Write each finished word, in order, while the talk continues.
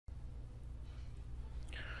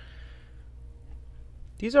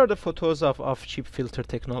These are the photos of off-chip filter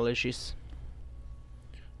technologies.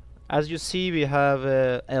 As you see, we have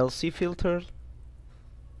a LC filter,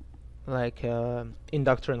 like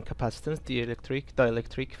inductor and capacitance, dielectric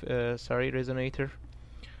resonator.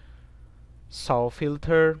 SAW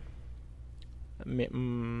filter.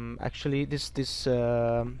 Actually, this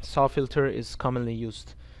SAW filter is commonly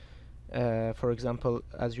used. For example,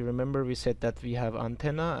 as you remember, we said that we have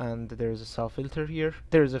antenna and there is a SAW filter here.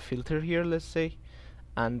 There is a filter here, let's say,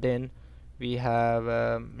 and then we have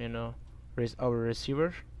our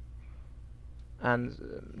receiver. And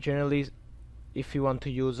generally, if you want to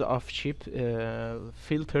use off-chip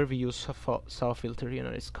filter, we use SAW filter.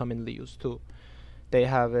 It's commonly used too. They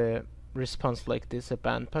have a response like this, a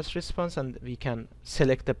bandpass response, and we can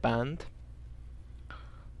select the band.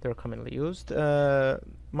 They're commonly used.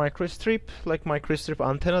 Microstrip, like microstrip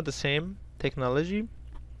antenna, the same technology.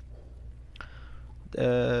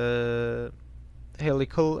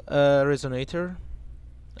 Helical resonator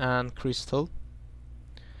and crystal.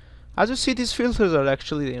 As you see, these filters are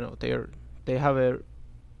actually, they have a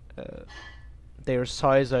their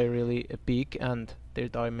size are really big and their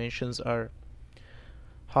dimensions are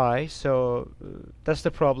high. So that's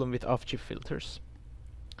the problem with off-chip filters.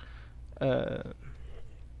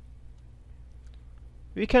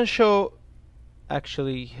 We can show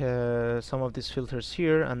actually some of these filters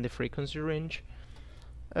here and the frequency range.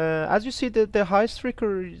 As you see, the highest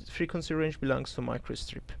frequency range belongs to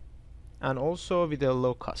microstrip, and also with a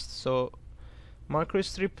low cost. So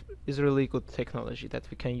microstrip is a really good technology that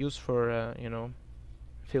we can use for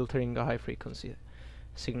filtering high frequency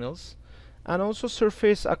signals. And also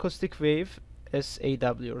surface acoustic wave,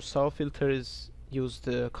 SAW or SAW filter is used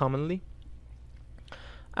commonly.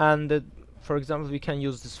 And for example, we can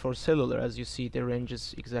use this for cellular. As you see, the range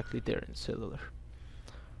is exactly there in cellular.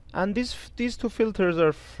 And these two filters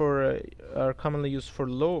are commonly used for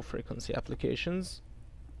low frequency applications.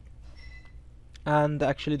 And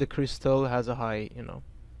actually, the crystal has a high,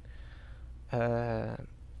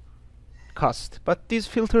 cost. But these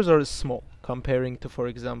filters are small comparing to, for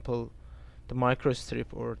example, the microstrip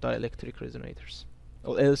or dielectric resonators,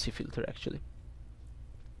 or LC filter actually.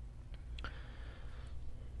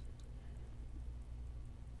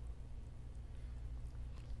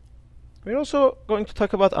 We're also going to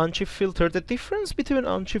talk about on-chip filter. The difference between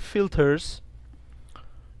on-chip filters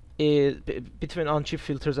between on-chip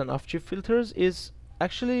filters and off-chip filters is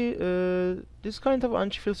actually this kind of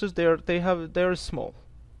on-chip filters. They are small,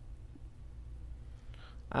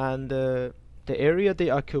 and the area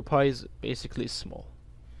they occupy is basically small,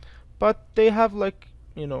 but they have, like,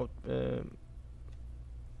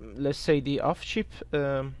 let's say the off-chip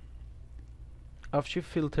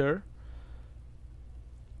filter.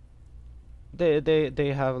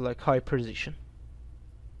 They have like high precision.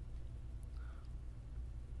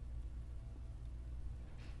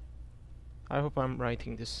 I hope I'm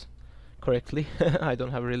writing this correctly. I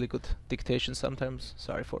don't have really good dictation sometimes.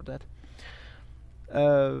 Sorry for that.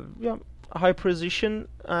 Yeah, high precision,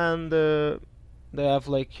 and they have,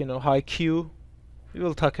 like, high Q. We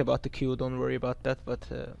will talk about the Q. Don't worry about that. But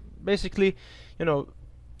basically,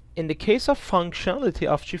 in the case of functionality,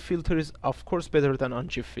 off-chip filter is of course better than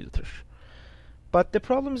on-chip filter. But the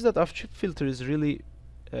problem is that off-chip filter is really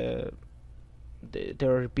they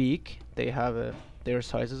are big. They have their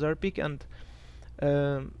sizes are big, and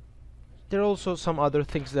there are also some other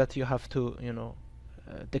things that you have to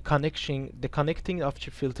the connecting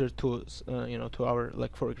off-chip filter to to our,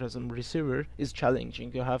 like, for example, receiver is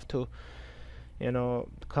challenging. You have to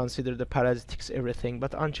consider the parasitics, everything.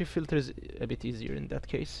 But on-chip filter is a bit easier in that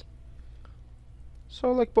case.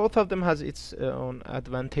 So, like, both of them has its own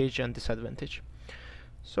advantage and disadvantage.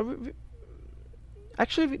 So we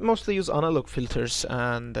actually mostly use analog filters,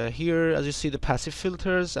 and here, as you see, the passive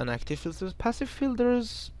filters and active filters. Passive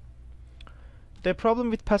filters, the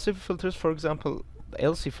problem with passive filters, for example, the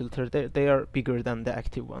LC filter, they are bigger than the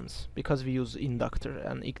active ones because we use inductor,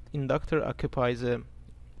 and inductor occupies a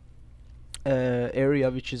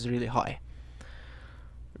area which is really high.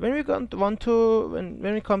 When we come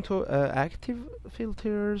to active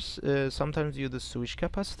filters, sometimes use the switch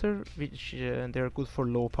capacitor, which they are good for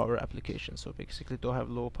low power applications. So basically, they have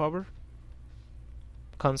low power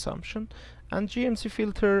consumption. And GMC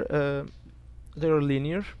filter, they are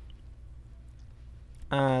linear,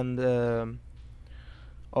 and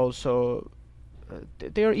also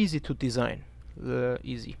they are easy to design.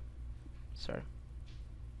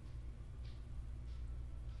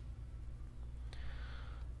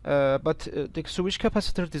 But the switch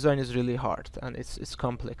capacitor design is really hard, and it's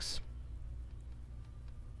complex.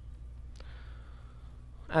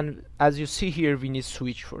 And as you see here, we need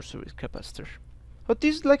switch for switch capacitor. But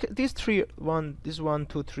these like these three, this one,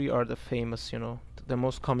 two, three are the famous, the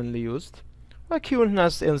most commonly used. Like Q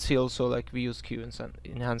enhanced LC also, like we use Q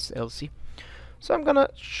enhanced LC. So I'm gonna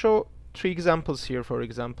show three examples here. For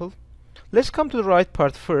example, let's come to the right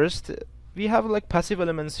part first. We have like passive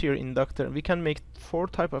elements here, inductor. We can make four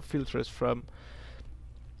type of filters from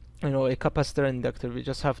a capacitor and inductor. We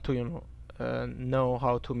just have to know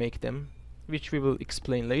how to make them, which we will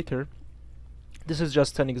explain later. This is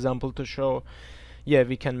just an example to show, yeah,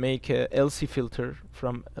 we can make a LC filter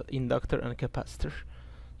from inductor and capacitor.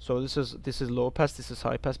 So this is low pass, this is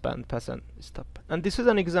high pass, band pass, and stop. And this is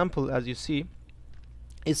an example, as you see,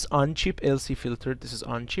 it's on-chip LC filter. This is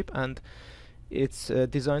on-chip, and it's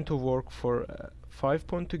designed to work for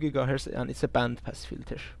 5.2 gigahertz, and it's a band pass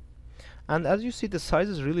filter. And as you see, the size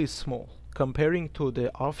is really small comparing to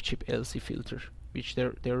the off-chip LC filter, which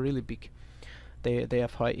they're really big. They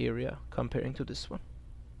have high area comparing to this one.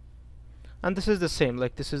 And this is the same,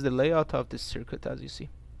 like this is the layout of this circuit, as you see.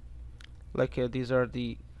 Like these are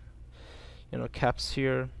the caps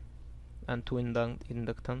here and two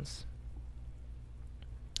inductance,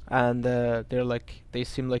 and they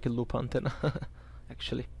seem like a loop antenna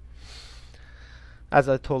actually. As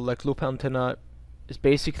I told, like loop antenna is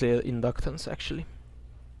basically inductance actually.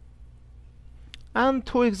 And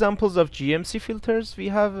two examples of GMC filters we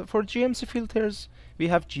have. For GMC filters we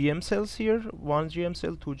have GM cells here, one GM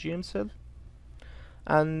cell, two GM cell,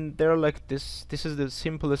 and they're like this. This is the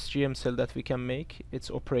simplest GM cell that we can make.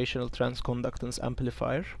 It's operational transconductance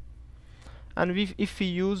amplifier. And if we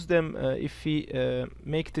use them, if we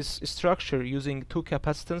make this structure using two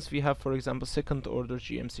capacitance, we have, for example, second order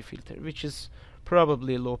GMC filter, which is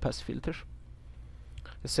probably a low pass filter,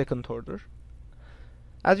 the second order.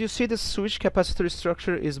 As you see, the switch capacitor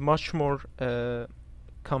structure is much more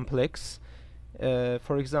complex.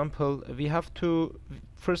 For example, we have to,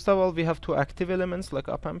 first of all, we have two active elements like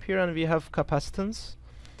op amp here, and we have capacitance,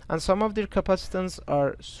 and some of their capacitance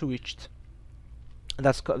are switched.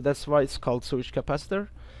 That's why it's called switch capacitor.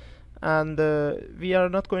 And we are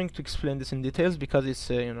not going to explain this in details because it's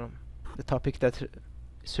the topic that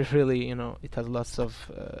is really it has lots of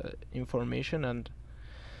information, and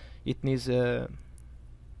it needs to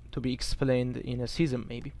be explained in a season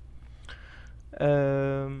maybe.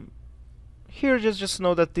 Here just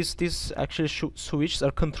know that these actually switches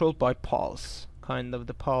are controlled by pulse, kind of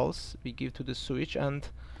the pulse we give to the switch, and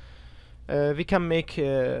we can make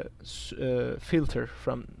a filter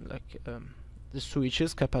from like the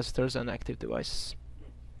switches, capacitors, and active devices.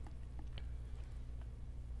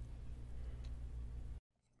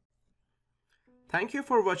 Thank you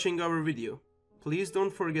for watching our video. Please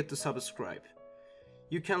don't forget to subscribe.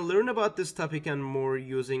 You can learn about this topic and more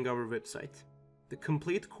using our website. The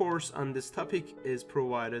complete course on this topic is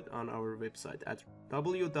provided on our website at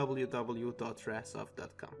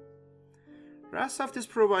www.rasoft.com. Rasoft is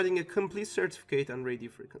providing a complete certificate on radio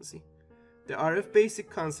frequency. The RF Basic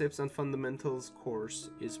Concepts and Fundamentals course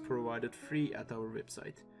is provided free at our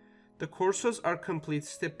website. The courses are complete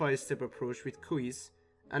step-by-step approach with quiz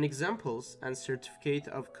and examples, and certificate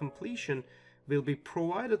of completion will be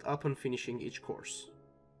provided upon finishing each course.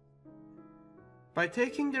 By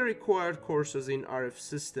taking the required courses in RF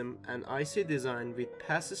system and IC design with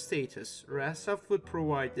pass status, Rasoft will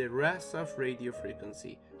provide the Rasoft radio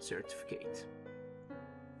frequency certificate.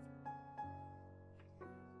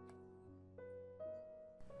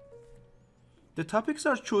 The topics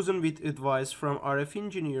are chosen with advice from RF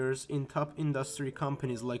engineers in top industry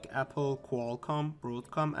companies like Apple, Qualcomm,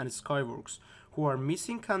 Broadcom, and Skyworks, who are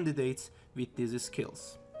missing candidates with these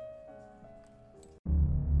skills.